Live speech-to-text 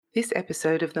This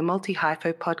episode of the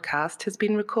Multi-Hypho podcast has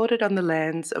been recorded on the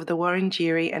lands of the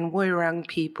Wurundjeri and Woiwurrung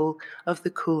people of the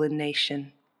Kulin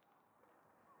Nation.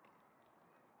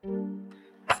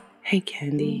 Hey,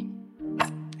 Candy.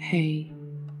 Hey.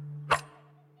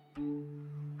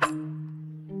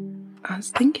 I was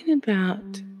thinking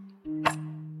about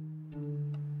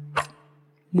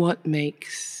what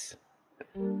makes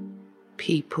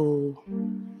people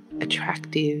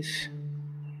attractive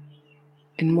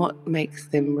and what makes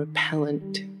them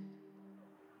repellent.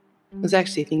 I was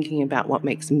actually thinking about what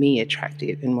makes me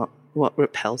attractive and what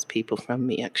repels people from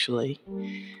me, actually.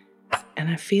 And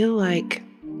I feel like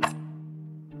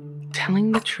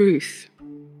telling the truth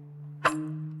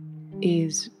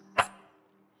is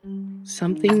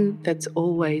something that's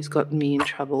always gotten me in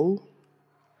trouble.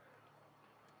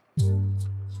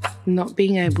 Not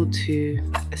being able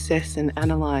to assess and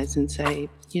analyse and say,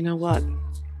 you know what,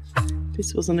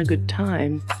 this wasn't a good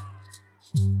time.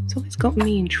 It's always got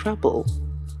me in trouble.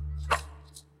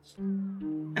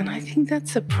 And I think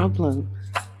that's a problem.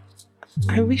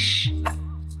 I wish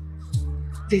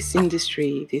this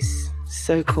industry, this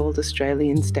so-called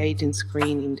Australian stage and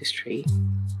screen industry,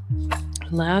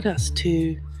 allowed us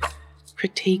to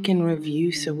critique and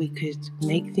review so we could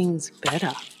make things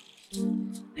better.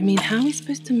 I mean, how are we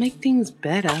supposed to make things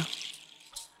better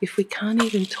if we can't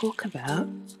even talk about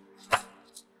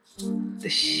the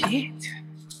shit?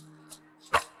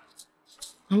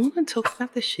 I want to talk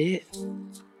about the shit.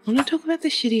 I want to talk about the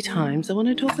shitty times. I want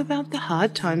to talk about the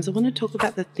hard times. I want to talk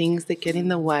about the things that get in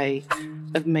the way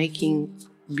of making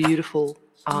beautiful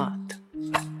art.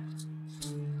 I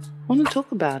want to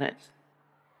talk about it.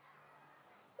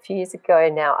 A few years ago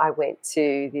now, I went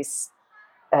to this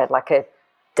like a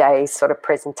day sort of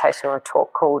presentation or a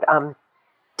talk called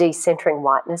Decentering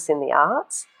Whiteness in the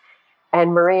Arts.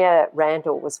 And Maria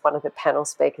Randall was one of the panel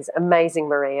speakers, amazing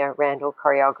Maria Randall,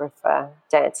 choreographer,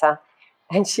 dancer.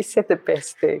 And she said the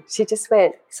best thing. She just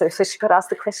went, so she got asked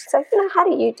the question, so, how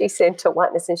do you decenter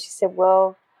whiteness? And she said,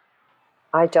 well,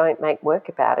 I don't make work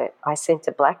about it. I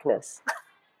center blackness.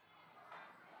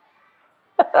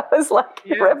 That was like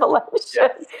a revelation.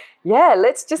 Yeah,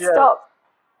 let's just stop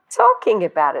talking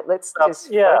about it. Let's just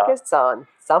focus on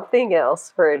something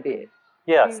else for a bit.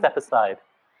 Yeah, step aside.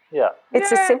 Yeah.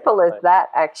 It's as simple as that,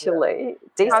 actually.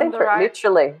 Decenter it,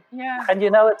 literally. Yeah. And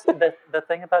it's the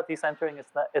thing about decentering is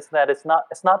that it's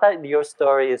not that your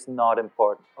story is not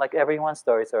important. Like, everyone's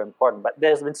stories are important, but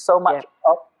there's been so much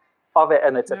of it,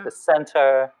 and it's at the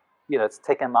center. It's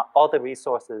taken all the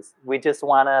resources. We just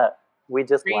wanna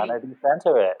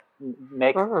decenter it.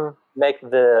 Make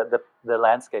the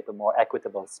landscape a more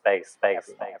equitable space.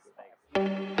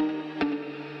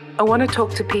 I want to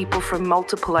talk to people from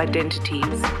multiple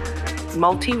identities,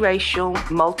 multiracial,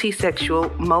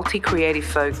 multisexual, multi-creative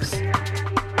folks.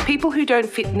 People who don't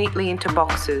fit neatly into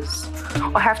boxes,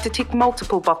 or have to tick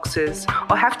multiple boxes,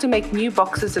 or have to make new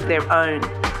boxes of their own.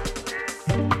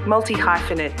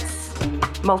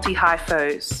 Multi-hyphenates,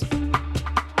 multi-hyphos.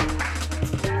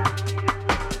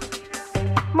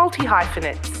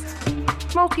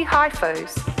 Multi-hyphenates,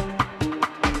 multi-hyphos.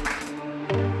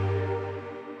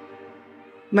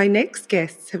 My next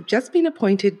guests have just been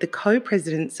appointed the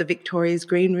co-presidents of Victoria's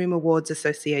Green Room Awards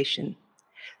Association.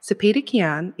 Sapita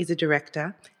Kian is a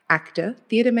director, actor,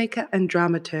 theatre maker and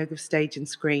dramaturg of stage and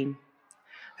screen.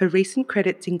 Her recent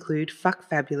credits include Fuck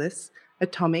Fabulous,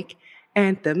 Atomic,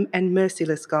 Anthem and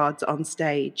Merciless Gods on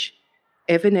stage,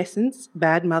 Evanescence,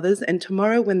 Bad Mothers and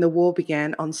Tomorrow When the War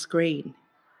Began on screen.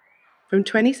 From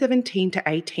 2017 to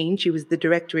 18, she was the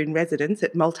director-in-residence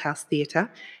at Malthouse Theatre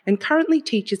and currently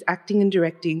teaches acting and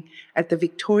directing at the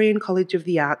Victorian College of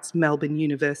the Arts, Melbourne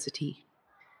University.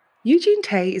 Eugene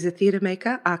Tay is a theatre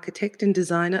maker, architect and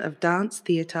designer of dance,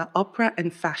 theatre, opera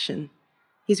and fashion.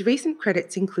 His recent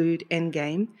credits include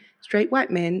Endgame, Straight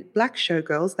White Men, Black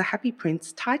Showgirls, The Happy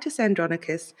Prince, Titus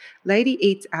Andronicus, Lady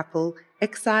Eats Apple,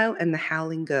 Exile and The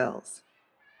Howling Girls.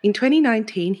 In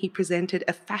 2019, he presented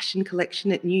a fashion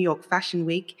collection at New York Fashion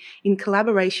Week in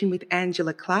collaboration with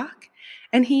Angela Clark,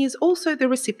 and he is also the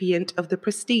recipient of the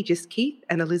prestigious Keith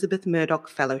and Elizabeth Murdoch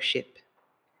Fellowship.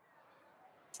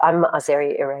 I'm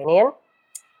Azeri Iranian.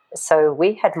 So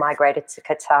we had migrated to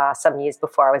Qatar some years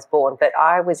before I was born, but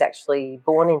I was actually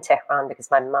born in Tehran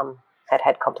because my mum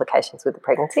had complications with the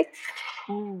pregnancy.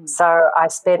 So I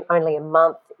spent only a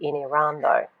month in Iran,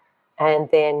 though. And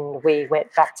then we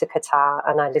went back to Qatar,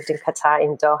 and I lived in Qatar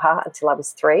in Doha until I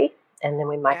was 3. And then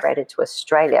we migrated to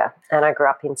Australia, and I grew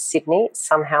up in Sydney.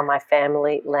 Somehow my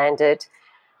family landed.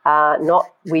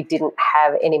 We didn't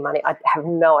have any money. I have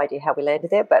no idea how we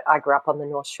landed there, but I grew up on the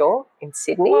North Shore in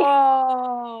Sydney.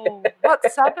 Whoa,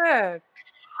 what suburb?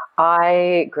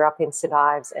 I grew up in St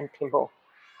Ives and Pymble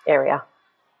area.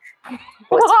 It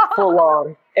was full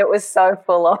on. It was so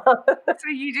full on. So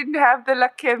you didn't have the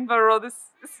Lakemba or the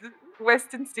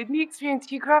Western Sydney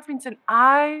experience. You grew up in St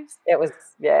Ives. It was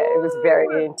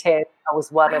very intense. I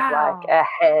was one of like a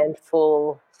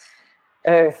handful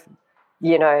of,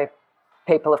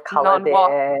 people of colour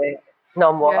there.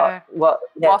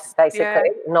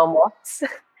 Basically, non-wots.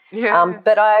 Yeah.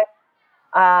 But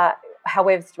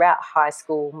however, throughout high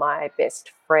school, my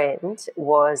best friend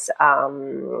was,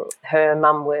 her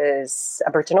mum was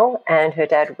Aboriginal and her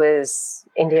dad was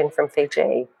Indian from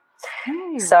Fiji.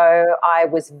 So I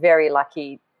was very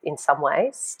lucky in some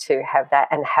ways to have that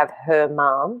and have her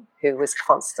mum, who was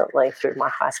constantly through my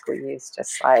high school years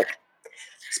just like,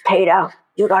 Peter,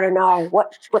 you got to know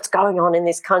what's going on in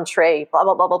this country, blah,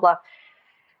 blah, blah, blah, blah.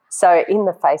 So in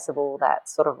the face of all that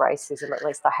sort of racism, at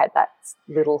least I had that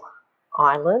little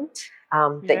island.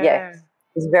 It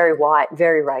was very white,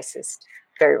 very racist,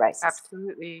 very racist.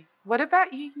 Absolutely. What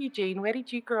about you, Eugene? Where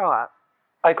did you grow up?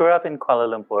 I grew up in Kuala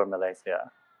Lumpur, Malaysia.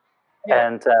 Yeah.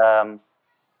 And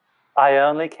I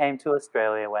only came to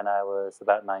Australia when I was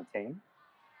about 19.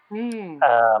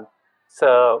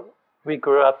 So we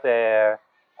grew up there.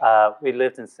 We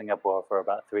lived in Singapore for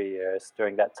about 3 years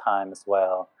during that time as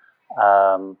well.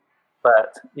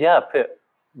 But yeah,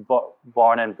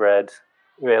 born and bred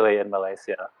really in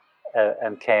Malaysia,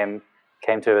 and came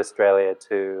to Australia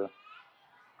to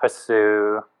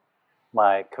pursue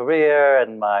my career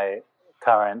and my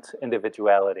current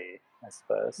individuality, I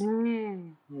suppose.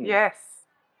 Yes.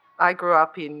 I grew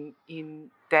up in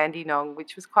Dandenong,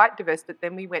 which was quite diverse, but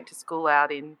then we went to school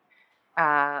out in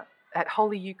at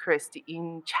Holy Eucharist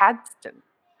in Chadstone.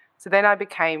 So then I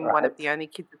became one of the only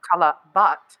kids of colour,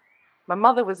 but my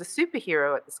mother was a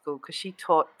superhero at the school because she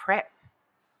taught prep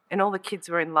and all the kids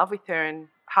were in love with her and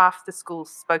half the school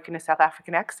spoke in a South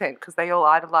African accent because they all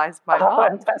idolised my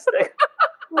mom. Fantastic.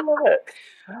 I love it.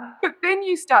 But then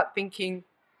you start thinking,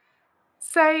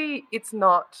 say it's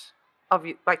not of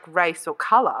like race or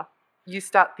colour, you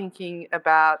start thinking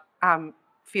about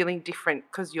feeling different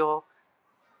because you're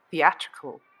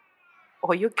theatrical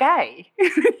or you're gay.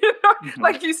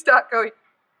 Like you start going,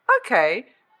 okay,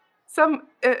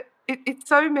 it's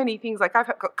so many things. Like I've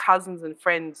got cousins and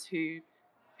friends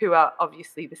who are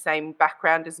obviously the same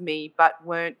background as me but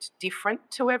weren't different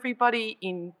to everybody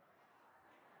in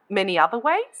many other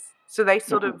ways. So they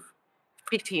sort of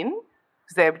fit in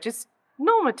because they were just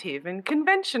normative and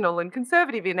conventional and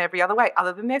conservative in every other way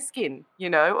other than their skin,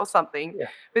 or something. Yeah.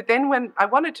 But then when I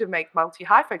wanted to make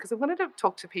multi-hypho, because I wanted to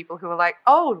talk to people who are like,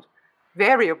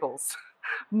 variables,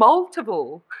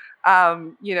 multiple,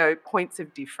 points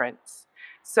of difference.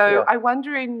 So I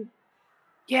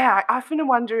I often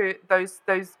wonder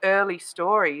those early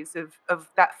stories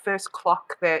of that first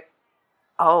clock that,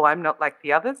 I'm not like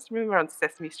the others. Remember on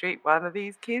Sesame Street, one of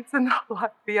these kids are not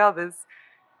like the others.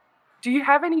 Do you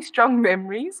have any strong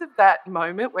memories of that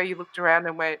moment where you looked around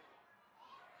and went,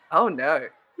 oh no,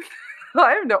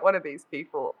 I am not one of these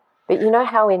people? But you know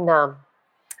how in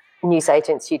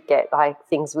newsagents you'd get like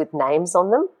things with names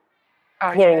on them?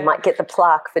 You might get the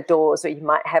plaque for doors, or you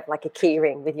might have like a key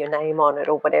ring with your name on it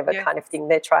or whatever kind of thing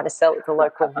they're trying to sell at the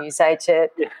local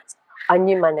newsagent. Yeah. I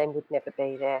knew my name would never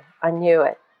be there. I knew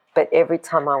it. But every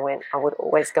time I went, I would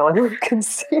always go and look and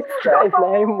see if my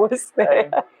name was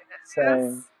there.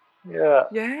 Same. Yeah.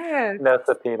 Yeah. No,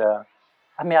 Peter.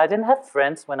 I mean, I didn't have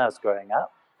friends when I was growing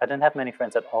up. I didn't have many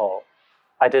friends at all.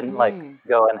 I didn't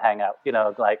go and hang out,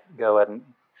 go and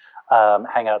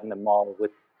hang out in the mall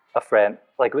with a friend.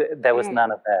 Like there was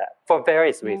none of that for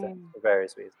various reasons.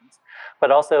 But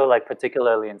also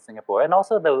particularly in Singapore, and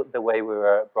also the way we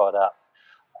were brought up.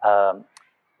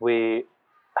 You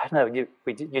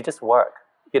just work.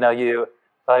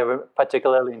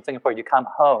 Particularly in Singapore, you come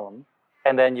home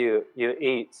and then you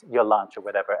eat your lunch or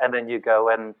whatever, and then you go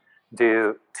and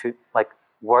do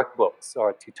workbooks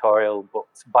or tutorial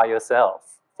books by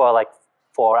yourself for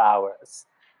 4 hours,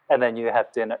 and then you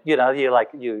have dinner.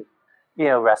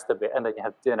 You rest a bit, and then you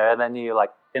have dinner, and then you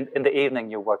in the evening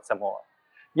you work some more.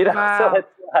 Wow. So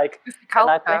it's it's the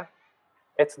culture. And I think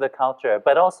it's the culture.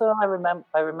 But also I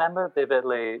remember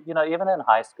vividly, even in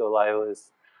high school, I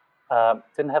was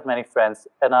didn't have many friends,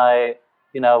 and I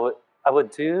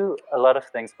would do a lot of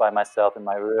things by myself in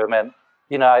my room, and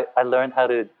I learned how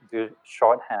to do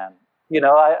shorthand.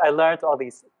 I learned all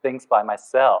these things by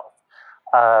myself,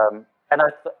 and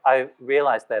I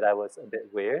realized that I was a bit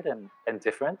weird and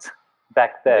different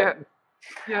back then.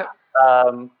 Yeah.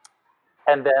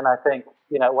 And then I think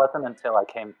it wasn't until I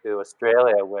came to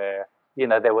Australia where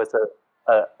there was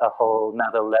a whole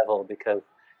nother level, because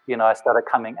I started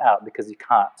coming out, because you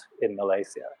can't in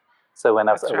Malaysia. So when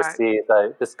I was That's right. overseas, I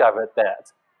discovered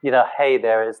that, hey,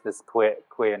 there is this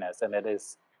queerness, and it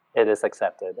is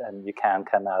accepted, and you can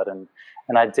come out, and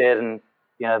I did, and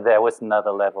there was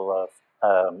another level of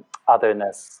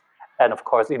otherness, and of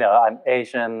course, I'm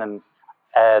Asian,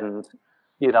 and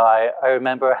I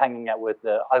remember hanging out with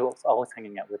I was always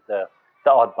hanging out with the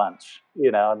odd bunch,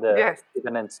 Yes.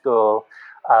 even in school,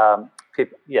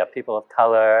 people of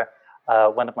color.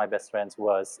 One of my best friends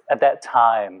was, at that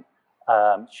time,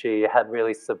 she had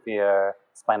really severe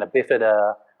spina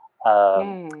bifida,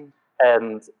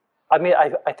 and I mean,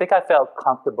 I think I felt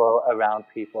comfortable around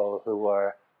people who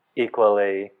were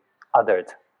equally othered.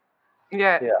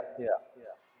 Yeah.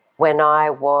 When I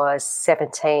was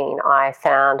 17, I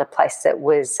found a place that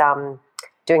was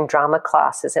doing drama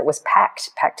classes. It was Pact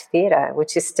Theatre,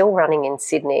 which is still running in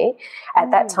Sydney.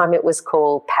 At that time, it was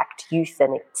called Pact Youth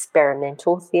and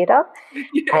Experimental Theatre.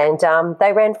 And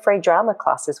they ran free drama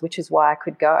classes, which is why I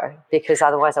could go, because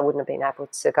otherwise I wouldn't have been able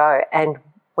to go. And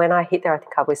when I hit there, I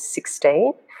think I was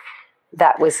 16.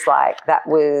 That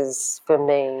was for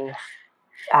me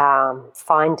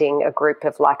finding a group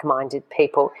of like-minded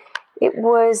people. It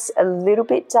was a little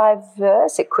bit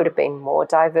diverse. It could have been more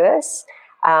diverse.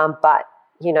 But,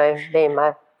 me and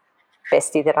my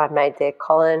bestie that I made there,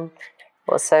 Colin,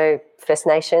 also First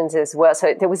Nations as well.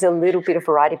 So there was a little bit of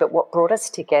variety, but what brought us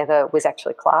together was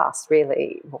actually class,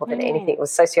 really, more than anything. It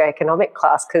was socioeconomic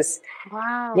class because,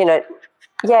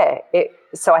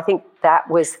 so I think that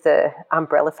was the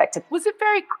umbrella factor. Was it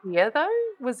very queer though?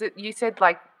 Was it, you said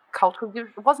like cultural, it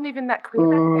wasn't even that queer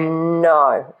back then?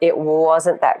 No, it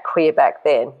wasn't that queer back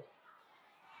then.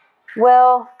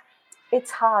 Well,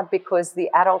 it's hard because the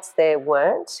adults there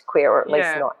weren't queer, or at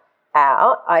least not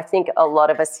out. I think a lot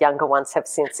of us younger ones have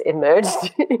since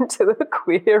emerged into the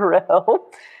queer realm.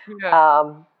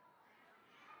 Yeah.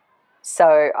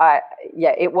 So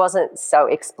it wasn't so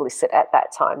explicit at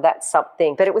that time. That's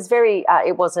something, but it was very,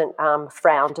 it wasn't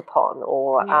frowned upon,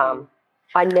 or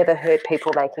I never heard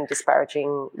people making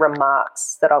disparaging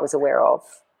remarks that I was aware of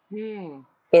in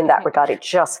that regard. It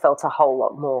just felt a whole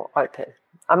lot more open.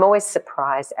 I'm always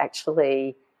surprised,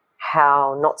 actually,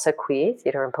 how not so queer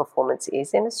theatre and performance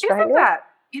is in Australia.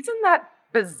 Isn't that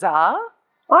bizarre?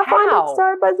 I find it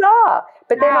so bizarre.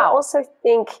 But then I also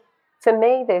think, for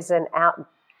me, there's an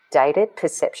outdated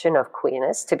perception of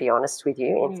queerness, to be honest with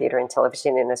you, in theatre and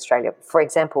television in Australia. For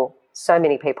example, so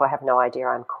many people have no idea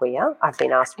I'm queer. I've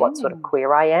been asked what sort of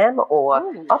queer I am, or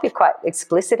I'll be quite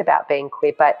explicit about being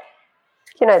queer, but,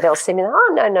 they'll see me,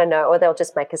 no, or they'll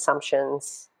just make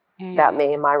assumptions about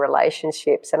me and my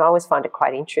relationships, and I always find it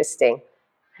quite interesting.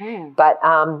 But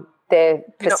their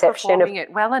perception You're not performing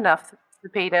it well enough,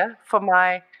 Peter, for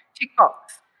my tick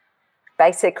box.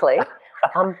 Basically.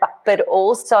 But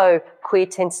also queer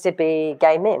tends to be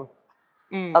gay men.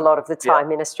 A lot of the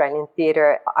time in Australian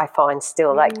theatre, I find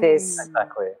still like there's...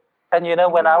 Exactly. And,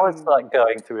 when I was like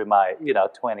going through my,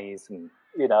 20s, and,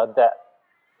 that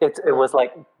it was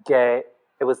like gay.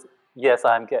 It was, yes,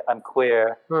 I'm gay, I'm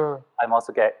queer, I'm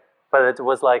also gay. But it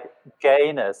was like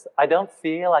gayness. I don't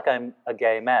feel like I'm a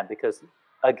gay man, because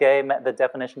a gay man, the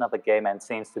definition of a gay man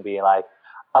seems to be like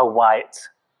a white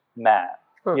man,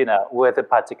 with a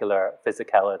particular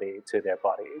physicality to their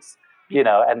bodies,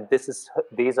 and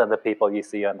these are the people you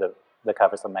see on the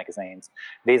covers of magazines.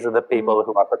 These are the people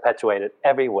who are perpetuated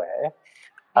everywhere.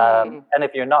 And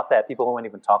if you're not that, people won't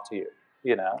even talk to you.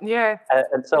 Yeah.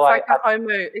 And so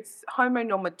it's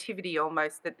homonormativity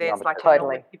almost, that there's like a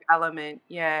normative element.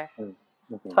 Yeah.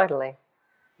 Totally.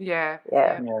 Yeah.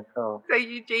 Cool. So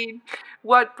Eugene,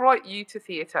 what brought you to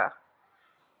theatre?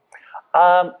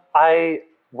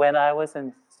 When I was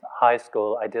in high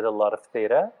school, I did a lot of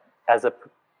theatre as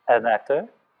an actor.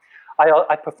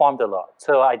 I performed a lot,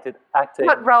 so I did acting.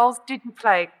 What roles did you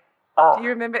play? Do you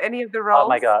remember any of the roles? Oh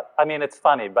my God! I mean, it's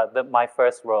funny, but my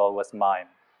first role was mine.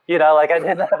 I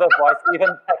didn't have a voice even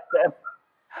back then.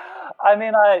 I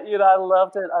mean, I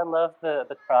loved it. I loved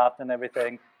the craft and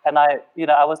everything. And I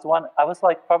was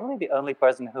like probably the only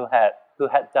person who had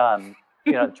done,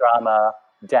 drama,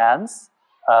 dance,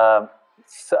 so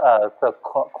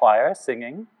choir,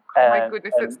 singing, and, my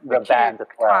goodness, and the band as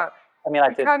well.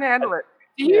 I can't handle it.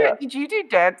 Did you do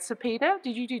dance, Peter?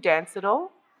 Did you do dance at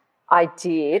all? I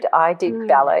did. I did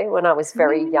ballet when I was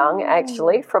very young,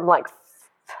 actually, from like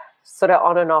sort of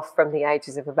on and off from the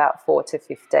ages of about 4 to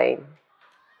 15.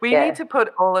 We need to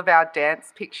put all of our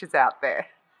dance pictures out there.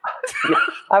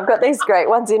 I've got these great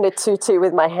ones in a tutu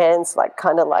with my hands like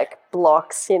kind of like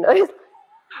blocks,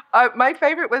 My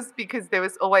favourite was because there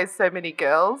was always so many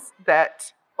girls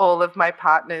that all of my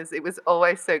partners, it was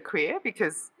always so queer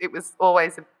because it was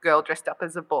always a girl dressed up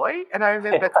as a boy. And I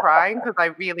remember crying because I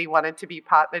really wanted to be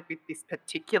partnered with this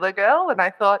particular girl. And I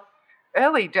thought,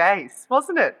 early days,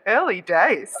 wasn't it? Early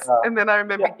days. And then I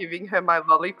remember giving her my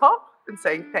lollipop and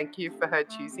saying thank you for her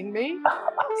choosing me.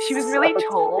 She was really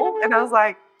tall, and I was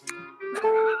like,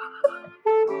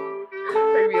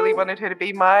 I really wanted her to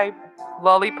be my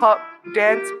lollipop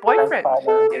dance boyfriend.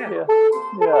 Yeah.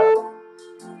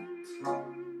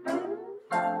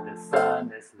 The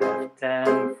sun is left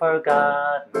and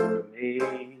forgotten me.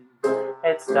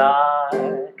 It's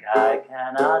dark, I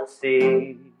cannot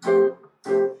see.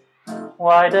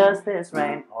 Why does this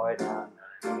rain pour down?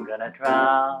 I'm gonna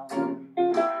drown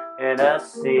in a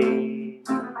sea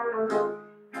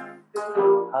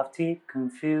of deep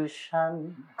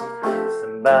confusion.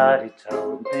 Somebody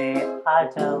told me, I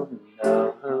don't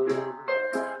know who.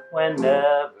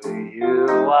 Whenever you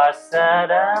are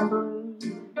sad and blue,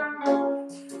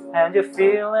 and you're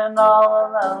feeling all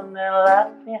alone and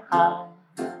left behind,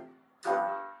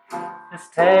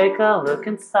 just take a look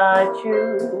inside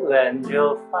you and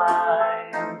you'll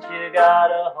find you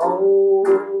gotta hold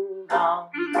on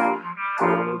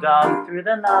through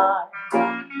the night,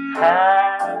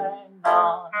 hang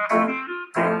on,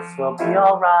 things will be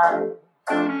alright,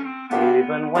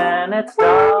 even when it's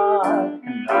dark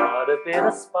and not a bit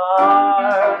of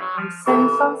spark. And sing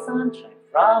some sunshine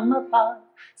from above,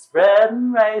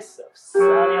 spreading rays of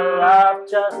sunny love,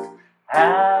 just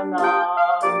hang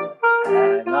on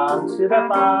to the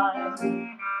vine,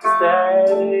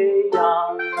 stay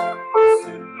on,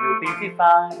 soon you'll be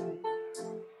fine.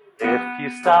 If you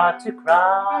start to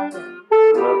cry,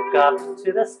 look up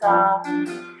to the sky,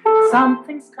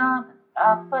 something's coming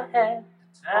up ahead,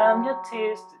 turn your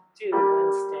tears to dew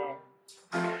instead.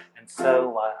 And so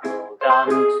I hold on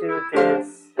to this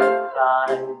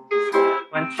advice,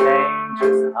 when change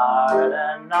is hard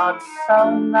and not so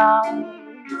nice.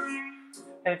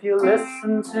 If you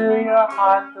listen to your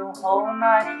heart the whole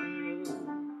night through,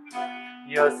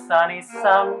 your sunny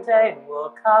someday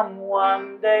will come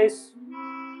one day soon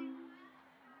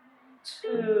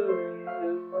to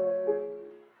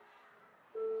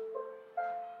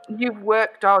you. You've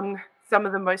worked on some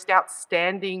of the most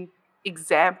outstanding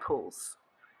examples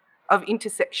of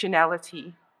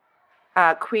intersectionality,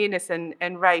 queerness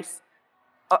and race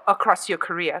across your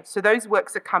career. So those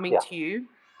works are coming to you.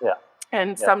 Yeah.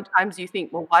 And sometimes you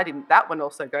think, well, why didn't that one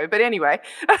also go? But anyway,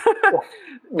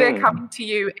 they're coming to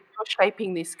you and you're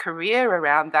shaping this career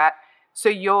around that. So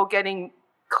you're getting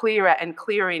clearer and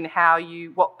clearer in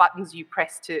what buttons you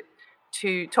press to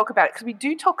talk about it. Because we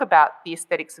do talk about the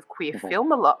aesthetics of queer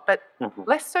film a lot, but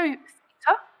less so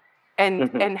theatre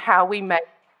and how we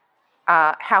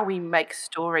make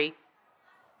story,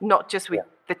 not just with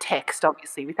the text,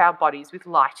 obviously, with our bodies, with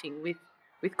lighting, with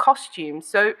costumes.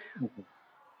 So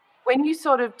when you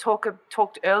sort of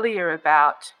talked earlier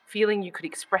about feeling you could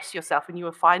express yourself and you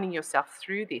were finding yourself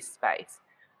through this space,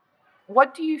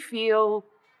 what do you feel,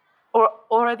 or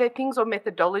are there things or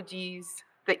methodologies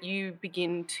that you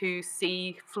begin to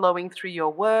see flowing through your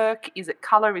work? Is it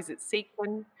colour? Is it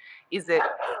sequin? Is it,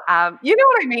 you know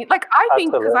what I mean? Like, I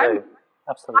think, because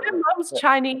my mum's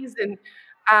Chinese and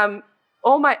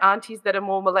all my aunties that are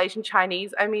more Malaysian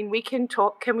Chinese, I mean, can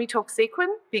we talk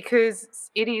sequin? Because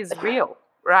it is real.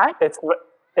 Right? It's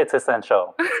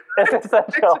essential. It's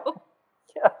essential.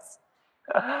 Yes.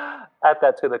 Add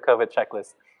that to the COVID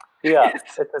checklist. Yeah,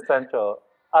 it's essential.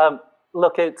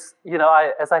 Look, it's,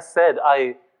 as I said,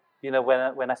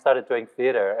 when I started doing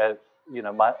theater,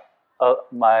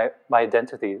 my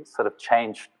identity sort of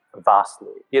changed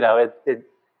vastly. It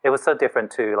was so different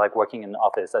to like working in an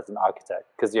office as an architect,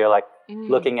 because you're like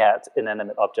looking at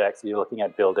inanimate objects, you're looking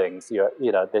at buildings,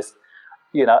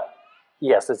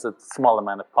 yes, there's a small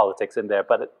amount of politics in there,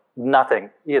 but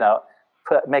nothing,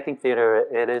 making theater,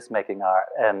 it is making art.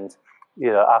 And,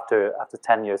 after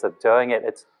 10 years of doing it,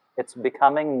 it's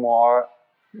becoming more,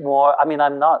 I mean,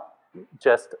 I'm not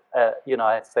just, I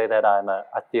say that I'm a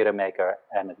theater maker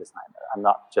and a designer. I'm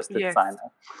not just a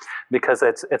designer, because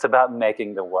it's about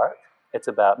making the work. It's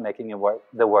about making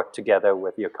the work together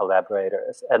with your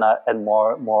collaborators. And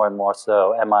more and more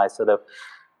so am I sort of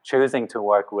choosing to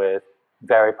work with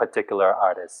very particular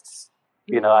artists.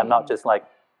 I'm not just like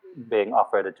being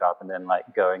offered a job and then like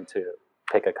going to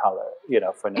pick a color,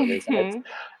 for no reason.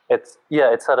 It's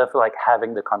sort of like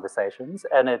having the conversations.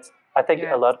 And I think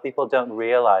a lot of people don't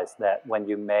realize that when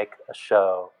you make a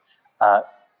show,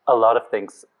 a lot of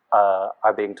things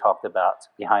are being talked about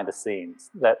behind the scenes,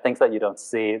 that things that you don't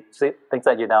see, things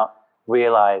that you don't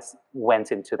realize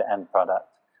went into the end product.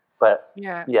 But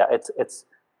it's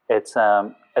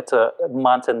a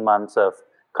months and months of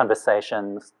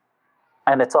conversations,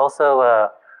 and it's also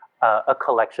a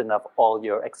collection of all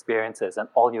your experiences and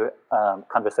all your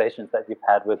conversations that you've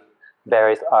had with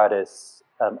various artists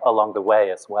along the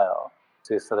way as well,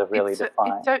 to sort of really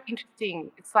define. It's so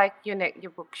interesting. It's like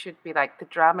your book should be like the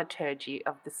dramaturgy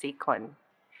of the sequin,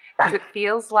 because it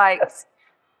feels like, Yes.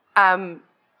 and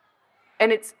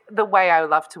it's the way I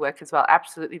love to work as well.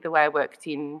 Absolutely, the way I worked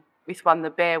with One the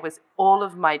Bear was all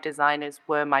of my designers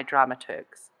were my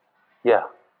dramaturgs. Yeah.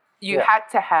 You had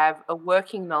to have a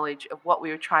working knowledge of what we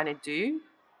were trying to do,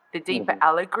 the deeper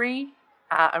allegory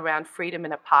around freedom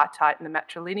and apartheid and the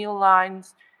matrilineal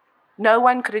lines. No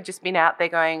one could have just been out there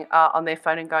going on their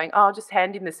phone and going, oh, just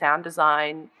hand in the sound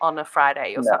design on a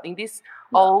Friday or something. This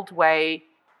old way,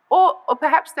 or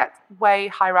perhaps that way,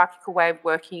 hierarchical way of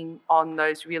working on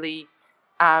those really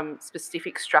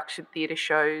specific structured theatre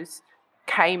shows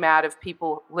came out of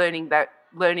people learning that,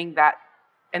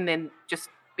 and then just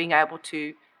being able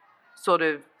to sort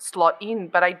of slot in.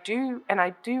 But I do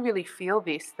really feel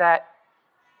this, that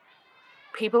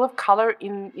people of colour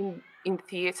in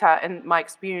theatre, and my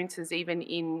experiences even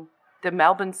in the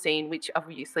Melbourne scene, which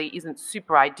obviously isn't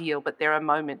super ideal, but there are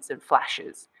moments and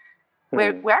flashes.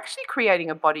 We're actually creating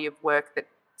a body of work that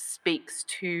speaks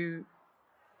to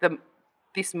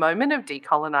this moment of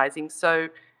decolonising. So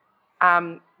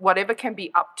whatever can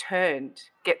be upturned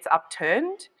gets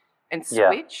upturned and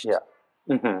switched.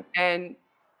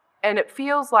 And it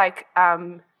feels like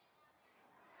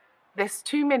there's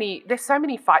so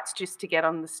many fights just to get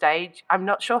on the stage. I'm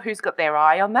not sure who's got their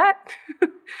eye on that,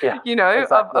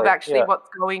 of actually what's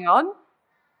going on.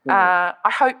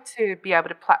 I hope to be able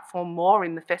to platform more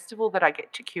in the festival that I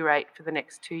get to curate for the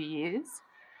next 2 years,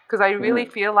 because I really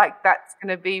feel like that's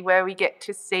going to be where we get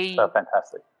to see. So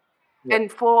fantastic. Yeah.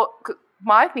 And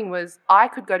my thing was, I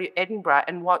could go to Edinburgh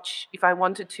and watch, if I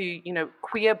wanted to,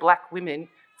 queer Black women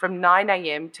from 9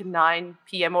 a.m. to 9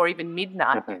 p.m. or even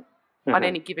midnight on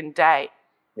any given day.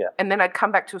 Yeah. And then I'd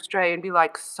come back to Australia and be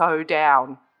like so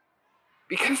down,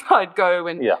 because I'd go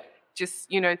and just,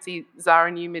 see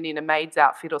Zara Newman in a maid's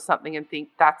outfit or something and think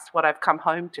that's what I've come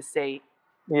home to see.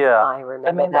 Yeah. I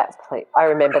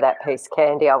remember that piece,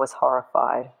 Candy. I was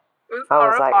horrified. I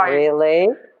was like, really?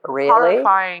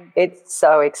 Horrifying. It's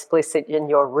so explicit, and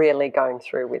you're really going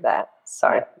through with that. So,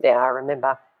 I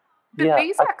remember. But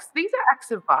these are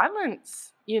acts of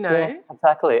violence, Yeah,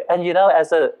 exactly. And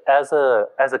as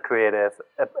a creative,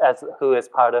 who is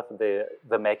part of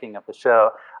the making of the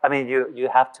show, I mean, you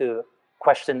have to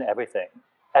question everything.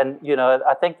 And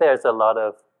I think there's a lot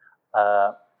of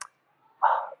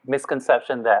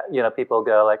misconception that people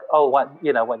go like, oh, what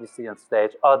you see on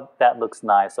stage, oh, that looks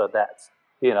nice, or that's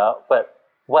But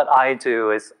what I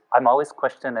do is I'm always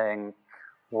questioning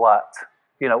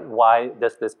why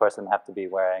does this person have to be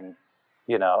wearing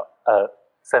a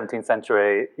 17th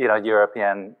century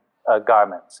European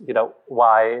garments?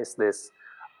 Why is this?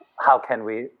 How can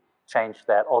we change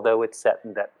that? Although it's set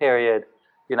in that period,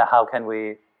 how can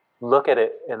we look at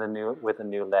it with a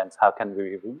new lens? How can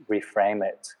we reframe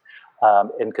it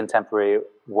in contemporary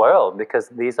world? Because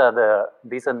these are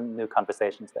new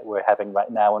conversations that we're having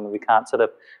right now, and we can't sort of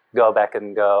go back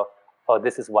and go, oh,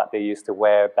 this is what they used to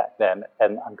wear back then,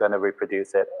 and I'm going to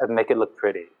reproduce it and make it look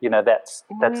pretty. That's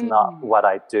not what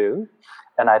I do.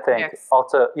 And I think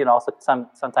also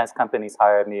sometimes companies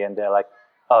hire me and they're like,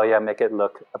 oh yeah, make it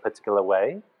look a particular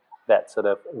way that sort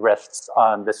of rests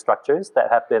on the structures that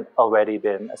have already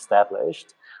been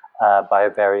established by a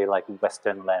very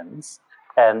Western lens.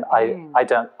 And I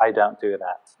don't do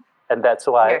that. And that's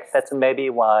why that's maybe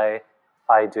why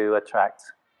I do attract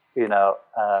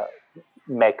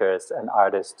makers and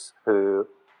artists who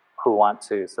want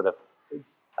to sort of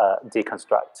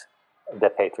deconstruct the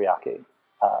patriarchy.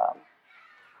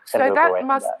 So that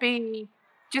must be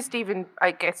just, even,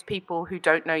 I guess, people who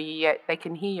don't know you yet, they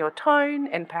can hear your tone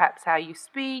and perhaps how you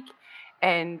speak.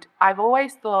 And I've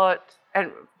always thought,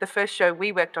 and the first show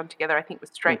we worked on together, I think, was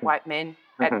Straight White Men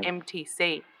at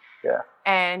MTC. Yeah.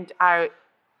 And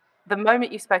the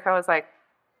moment you spoke, I was like,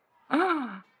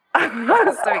 oh, I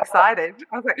was so excited.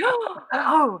 I was like,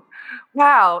 oh,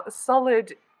 wow, a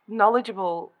solid,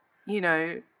 knowledgeable,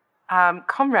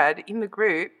 comrade in the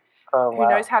group who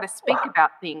knows how to speak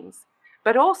about things.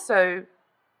 But also,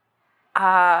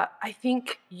 I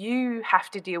think you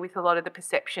have to deal with a lot of the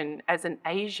perception as an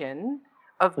Asian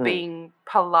of being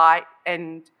polite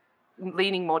and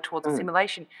leaning more towards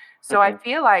assimilation. So I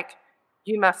feel like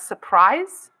you must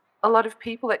surprise a lot of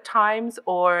people at times,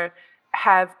 or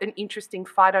have an interesting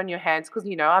fight on your hands, because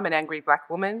I'm an angry Black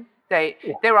woman.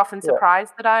 They're often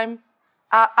surprised that I'm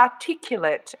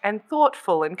articulate and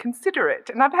thoughtful and considerate,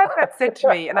 and I've had that said to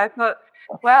me, and I thought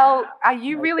Well, are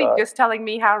you My really God. just telling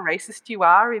me how racist you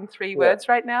are in 3 words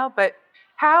right now? But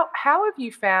how have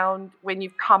you found when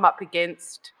you've come up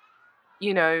against,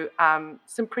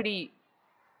 some pretty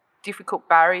difficult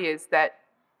barriers that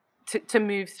to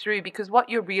move through? Because what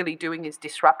you're really doing is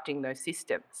disrupting those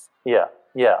systems. Yeah.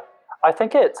 I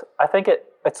think it.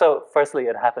 So, firstly,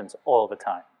 it happens all the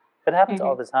time. It happens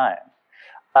all the time,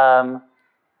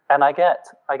 and I get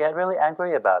really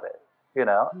angry about it.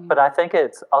 But I think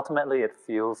it's ultimately it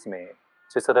fuels me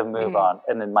to sort of move on,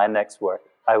 and in my next work,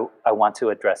 I want to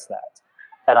address that,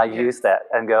 and I use that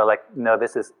and go like, no,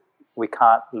 we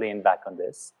can't lean back on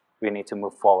this. We need to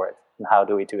move forward, and how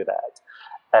do we do that?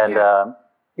 And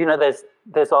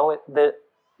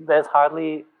there's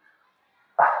hardly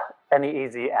any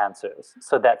easy answers.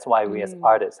 So that's why we as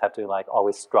artists have to like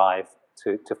always strive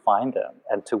to find them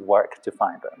and to work to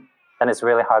find them. And it's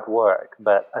really hard work,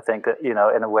 but I think that, in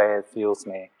a way it fuels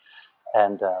me.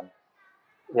 And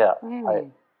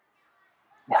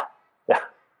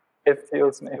it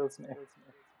fuels me.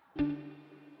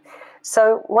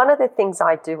 So one of the things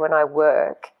I do when I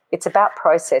work, it's about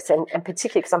process, and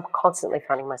particularly because I'm constantly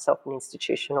finding myself in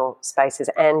institutional spaces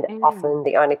and often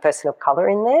the only person of colour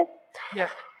in there. Yeah.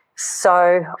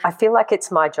 So I feel like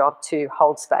it's my job to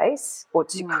hold space or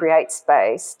to create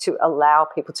space to allow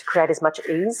people to create as much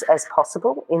ease as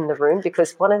possible in the room,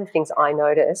 because one of the things I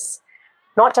notice,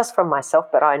 not just from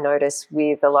myself, but I notice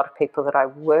with a lot of people that I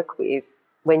work with,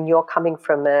 when you're coming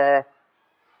from a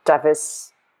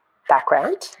diverse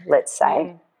background, let's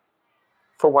say,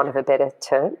 for want of a better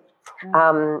term,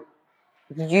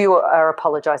 you are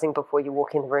apologising before you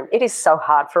walk in the room. It is so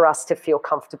hard for us to feel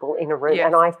comfortable in a room. Yes.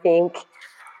 And I think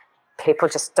people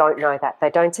just don't know that. They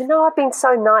don't say, no, I've been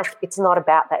so nice. It's not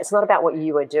about that. It's not about what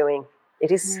you are doing.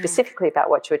 It is specifically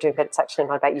about what you're doing, but it's actually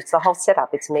not about you. It's the whole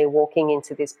setup. It's me walking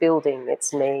into this building.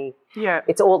 It's me. Yeah.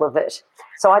 It's all of it.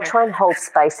 So I try and hold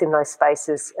space in those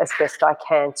spaces as best I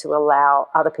can to allow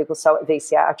other people. So at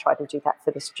VCA, I try to do that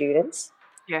for the students.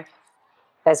 Yeah.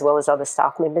 As well as other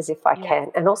staff members if I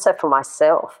can, and also for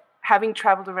myself. Having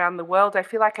travelled around the world, I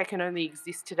feel like I can only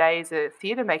exist today as a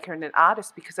theatre maker and an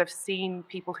artist because I've seen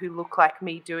people who look like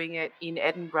me doing it in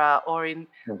Edinburgh or in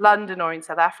London or in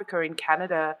South Africa or in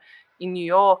Canada, in New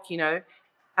York,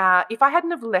 If I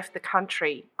hadn't have left the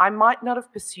country, I might not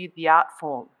have pursued the art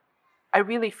form. I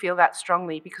really feel that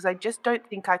strongly because I just don't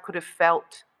think I could have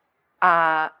felt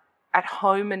at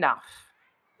home enough,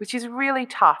 which is really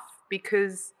tough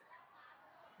because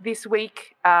this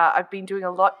week, I've been doing a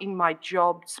lot in my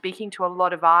job, speaking to a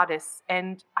lot of artists,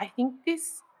 and I think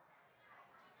this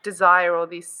desire or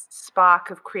this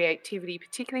spark of creativity,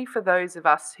 particularly for those of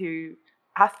us who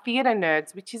are theatre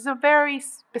nerds, which is a very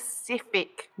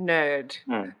specific nerd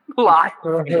life,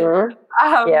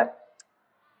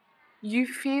 you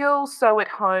feel so at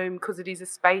home because it is a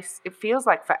space, it feels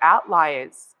like for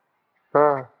outliers.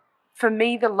 For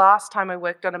me, the last time I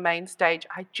worked on a main stage,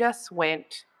 I just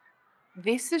went,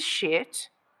 this is shit,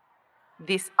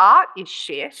 this art is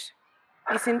shit,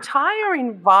 this entire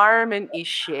environment is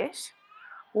shit.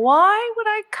 Why would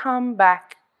I come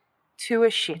back to a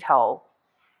shithole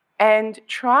and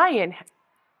try and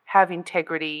have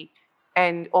integrity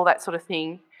and all that sort of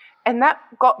thing? And that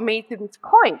got me to this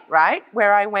point, right,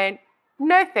 where I went,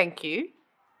 no thank you.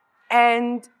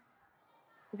 And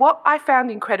what I found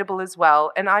incredible as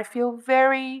well, and I feel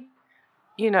very,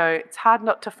 it's hard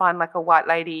not to find like a white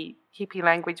lady hippie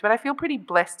language, but I feel pretty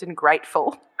blessed and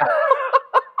grateful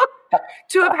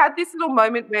to have had this little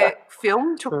moment where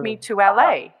film took me to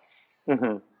LA.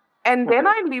 And then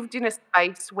I lived in a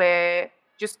space where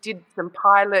just did some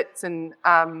pilots and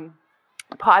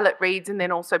pilot reads and then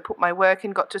also put my work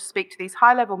and got to speak to these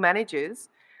high-level managers.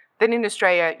 Then in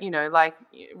Australia, like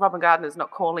Robin Gardner's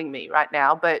not calling me right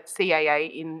now, but CAA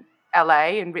in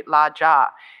LA and writ large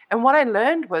are. And what I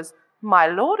learned was, my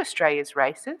Lord, Australia's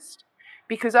racist.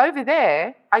 Because over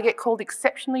there, I get called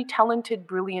exceptionally talented,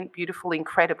 brilliant, beautiful,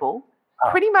 incredible,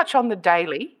 pretty much on the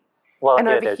daily. Well, and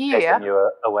over they're here, chasing you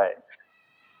away.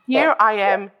 Here I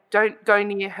am. Don't go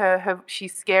near her.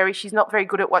 She's scary. She's not very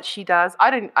good at what she does.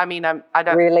 I don't.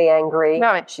 Really angry.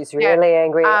 No, she's really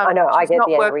angry. I know. I get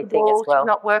the angry thing as well. She's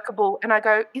not workable. And I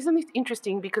go, isn't this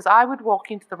interesting? Because I would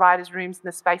walk into the writers' rooms and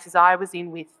the spaces I was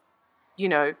in with,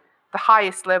 the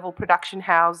highest level production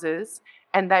houses.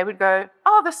 And they would go,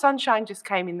 oh, the sunshine just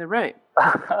came in the room.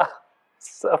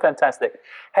 So fantastic.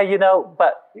 Hey,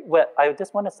 but I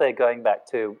just want to say, going back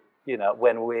to,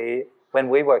 when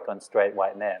we worked on Straight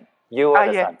White Men, you were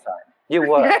the sunshine. You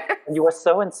were. Yes. And you were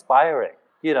so inspiring,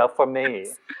 for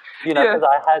me. Because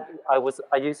I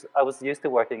was used to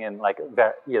working in like,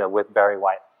 with very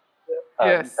white,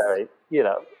 very,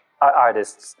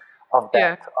 artists of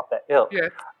that ilk. Yeah.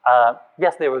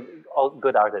 Yes, they were all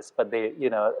good artists, but they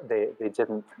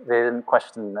didn't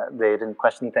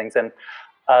question things, and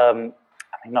I mean,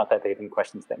 not that they didn't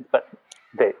question things, but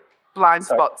they blind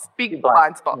spots. There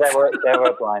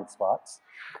were blind spots.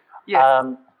 Yes.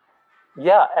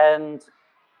 Yeah, and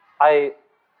I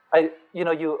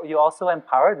you also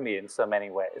empowered me in so many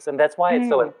ways, and that's why it's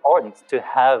so important to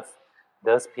have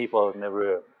those people in the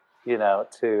room,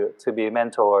 to be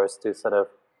mentors,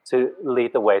 to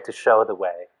lead the way, to show the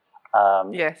way.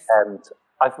 Yes. And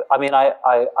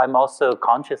I'm also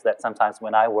conscious that sometimes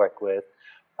when I work with,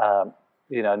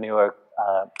 newer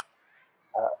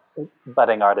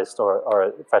budding artists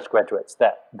or fresh graduates,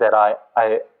 that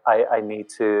I need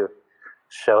to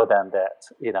show them that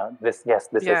this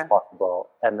is possible,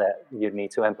 and that you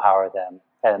need to empower them,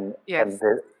 and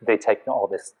they take all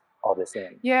this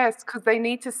in. Yes, because they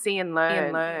need to see and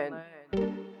learn.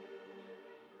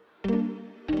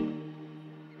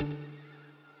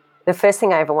 The first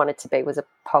thing I ever wanted to be was a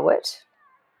poet,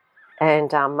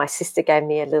 and my sister gave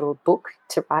me a little book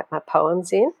to write my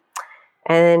poems in,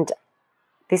 and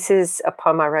this is a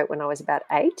poem I wrote when I was about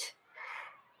 8,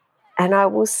 and I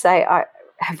will say I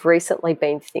have recently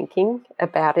been thinking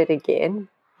about it again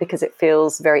because it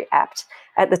feels very apt.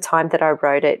 At the time that I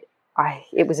wrote it,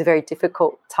 it was a very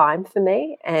difficult time for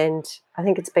me, and I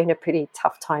think it's been a pretty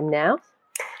tough time now.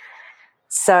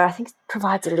 So I think it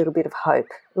provides a little bit of hope,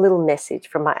 a little message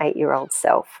from my 8-year-old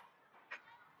self.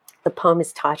 The poem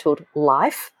is titled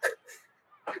Life,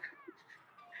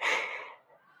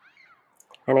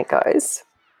 and it goes,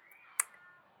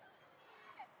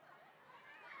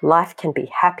 life can be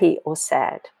happy or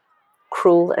sad,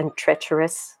 cruel and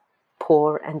treacherous,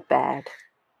 poor and bad.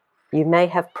 You may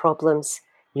have problems,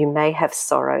 you may have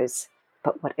sorrows,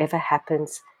 but whatever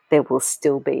happens, there will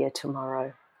still be a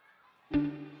tomorrow.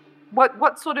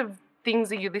 What sort of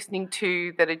things are you listening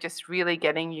to that are just really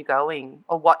getting you going,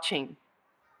 or watching?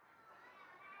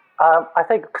 I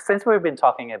think since we've been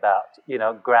talking about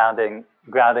grounding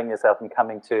yourself and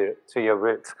coming to your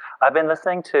roots, I've been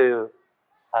listening to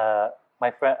my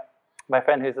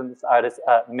friend who's an artist,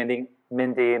 Mindy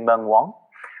Meng Wong,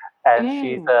 and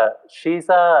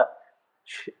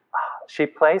she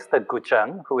plays the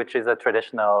guzheng, which is a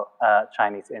traditional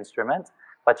Chinese instrument,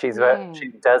 but she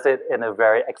does it in a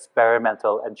very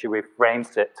experimental, and she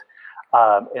reframes it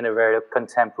in a very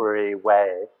contemporary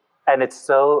way, and it's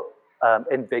so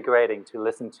invigorating to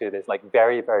listen to this like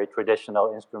very, very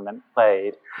traditional instrument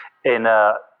played in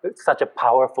such a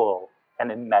powerful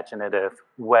and imaginative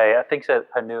way. I think that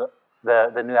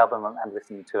the new album I'm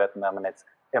listening to at the moment, it's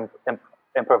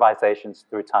improvisations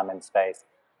through time and space.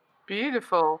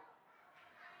 Beautiful.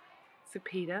 So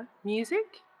Peter,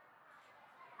 music?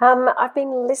 I've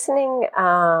been listening.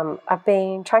 I've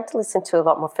been trying to listen to a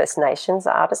lot more First Nations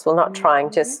artists. Well, not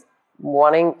trying, just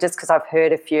because I've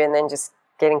heard a few and then just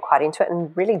getting quite into it.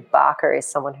 And really, Barker is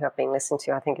someone who I've been listening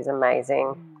to. I think is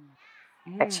amazing,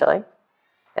 actually,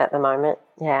 at the moment.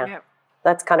 Yeah. Yep.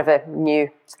 That's kind of a new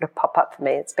sort of pop-up for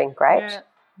me. It's been great.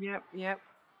 Yep.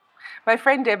 My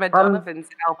friend Emma Donovan's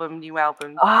new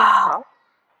album.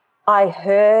 I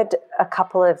heard a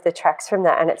couple of the tracks from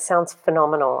that, and it sounds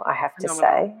phenomenal, I have to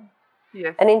say.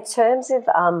 Yes. And in terms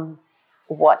of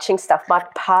watching stuff, my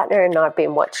partner and I have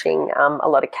been watching a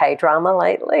lot of K-drama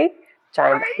lately, which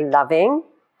I'm loving.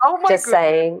 Oh, my Just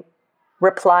saying,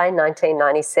 Reply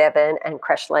 1997 and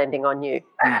Crash Landing on You.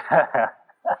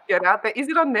 Get out there. Is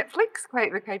it on Netflix,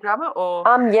 the K-drama? Or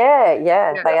yeah,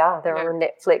 they are. They're on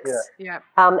Netflix. Yeah.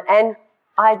 And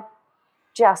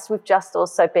we've just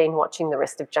also been watching the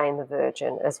rest of Jane the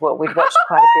Virgin as well. We've watched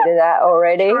quite a bit of that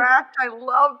already. I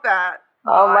love that.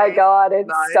 Oh my God,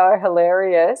 it's so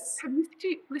hilarious. Have you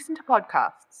listened to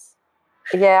podcasts?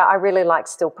 Yeah, I really like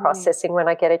Still Processing. When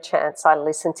I get a chance, I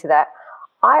listen to that.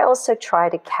 I also try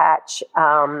to catch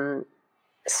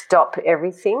Stop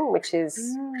Everything, which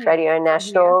is Radio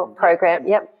National program.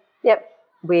 Yep,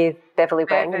 with Beverly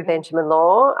Wang and Benjamin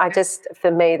Law. For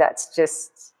me, that's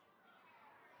just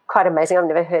quite amazing. I've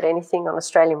never heard anything on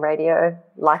Australian radio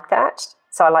like that,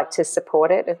 so I like to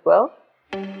support it as well.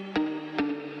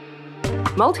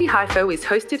 Multi-Hypho is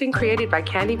hosted and created by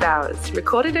Candy Bowers,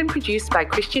 recorded and produced by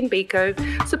Christian Biko,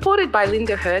 supported by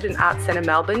Linda Hurd and Arts Centre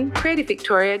Melbourne, Creative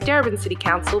Victoria, Darebin City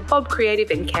Council, Bob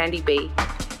Creative and Candy B.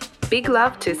 Big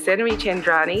love to Senri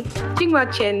Chandrani,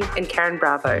 Jinghua Chen and Karen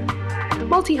Bravo.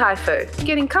 Multi-Hypho,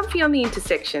 getting comfy on the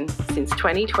intersection since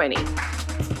 2020.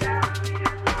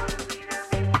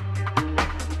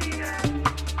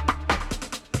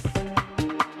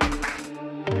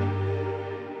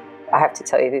 I have to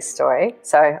tell you this story.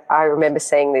 So I remember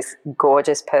seeing this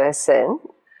gorgeous person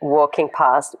walking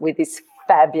past with this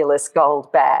fabulous gold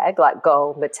bag, like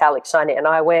gold, metallic, shiny. And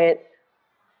I went,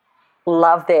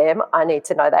 love them. I need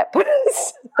to know that person.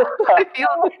 I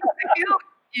feel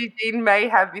Eugene may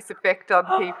have this effect on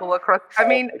people across. I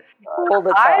mean, all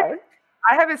the time.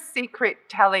 I have a secret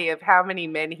tally of how many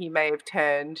men he may have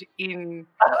turned in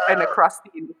and across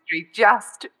the industry,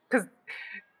 just because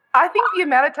I think the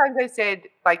amount of times I've said,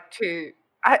 like,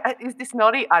 is this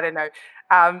naughty? I don't know.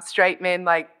 Straight men,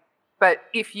 like, but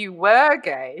if you were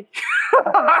gay,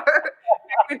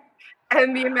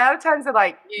 and the amount of times they're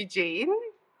like, Eugene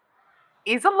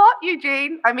is a lot,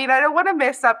 Eugene. I mean, I don't want to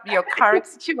mess up your current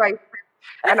situation.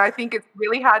 And I think it's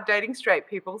really hard dating straight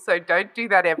people, so don't do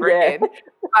that ever again.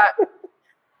 But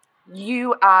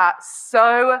you are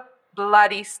so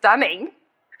bloody stunning.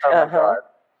 Oh my God.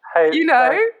 Hey, you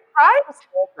know, right?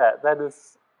 That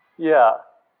is, yeah.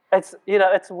 It's, you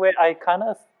know, it's weird. I think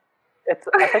I'm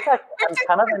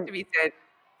kind of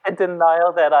in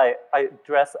denial that I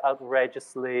dress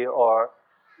outrageously or,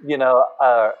 you know,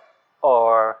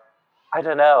 or I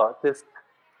don't know.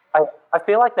 I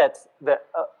feel like that's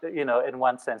you know, in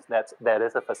one sense that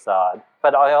is a facade.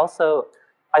 But I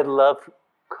love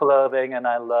clothing and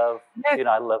I love you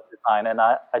know, I love design and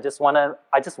I just want it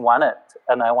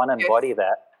and I want to embody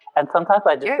that. And sometimes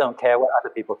I just don't care what other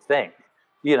people think,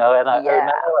 you know. And I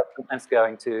remember like sometimes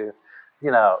going to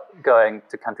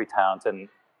country towns and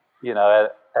you know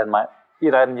and my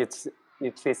you know and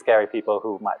you'd see scary people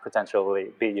who might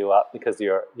potentially beat you up because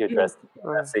you're dressed in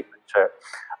a sequin shirt.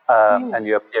 And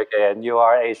you're gay and you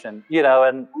are Asian, you know,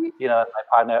 and you know my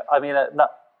partner. I mean,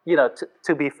 not you know.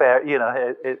 To be fair, you know,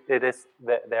 it is.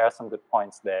 There are some good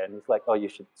points there, and it's like, oh, you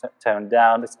should tone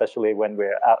down, especially when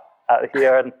we're out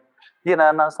here, and you know.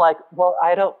 And I was like, well,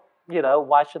 I don't, you know,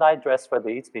 why should I dress for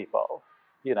these people,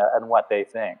 you know, and what they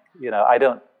think, you know. I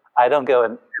don't go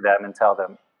into them and tell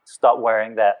them stop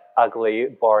wearing that ugly,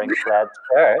 boring plaid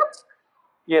shirt.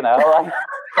 You know, like,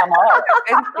 come on.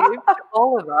 Offensive to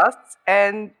all of us,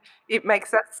 and it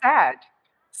makes us sad.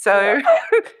 So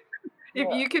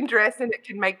if you can dress and it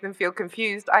can make them feel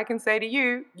confused, I can say to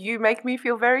you, you make me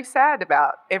feel very sad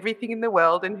about everything in the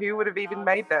world and who would have even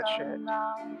made that shirt.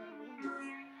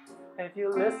 If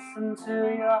you listen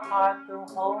to your heart the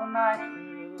whole night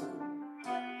through,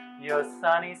 your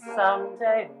sunny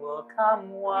someday will come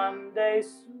one day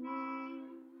soon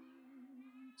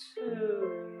to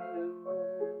you.